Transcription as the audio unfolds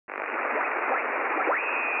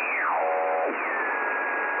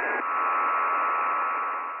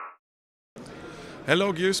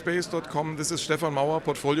Hello Gearspace.com, this is Stephan Mauer,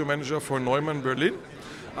 Portfolio Manager for Neumann Berlin.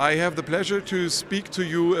 I have the pleasure to speak to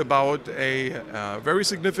you about a very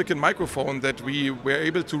significant microphone that we were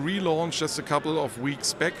able to relaunch just a couple of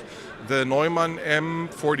weeks back, the Neumann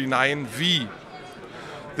M49v.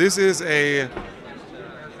 This is a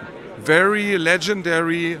very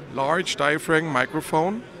legendary large diaphragm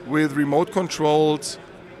microphone with remote controlled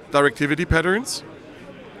directivity patterns,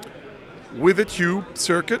 with a tube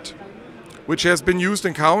circuit, which has been used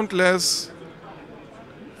in countless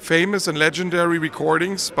famous and legendary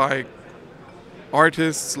recordings by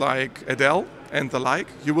artists like Adele and the like.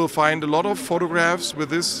 You will find a lot of photographs with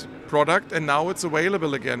this product, and now it's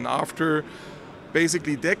available again after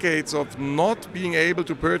basically decades of not being able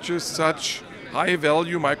to purchase such high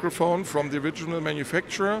value microphone from the original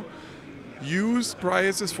manufacturer. Used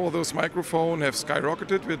prices for those microphones have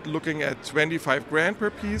skyrocketed. We're looking at 25 grand per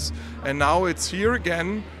piece, and now it's here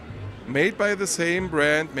again, made by the same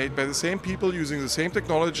brand, made by the same people, using the same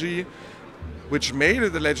technology, which made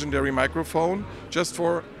it a legendary microphone, just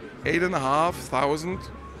for 8,500.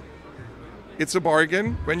 It's a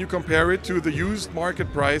bargain when you compare it to the used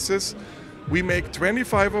market prices. We make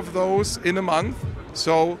 25 of those in a month,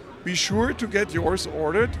 so be sure to get yours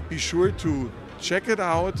ordered. Be sure to check it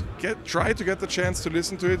out, try to get the chance to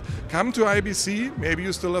listen to it. Come to IBC, maybe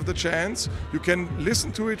you still have the chance. You can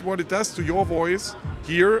listen to it, what it does to your voice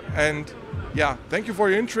here. And yeah, thank you for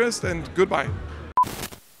your interest and goodbye.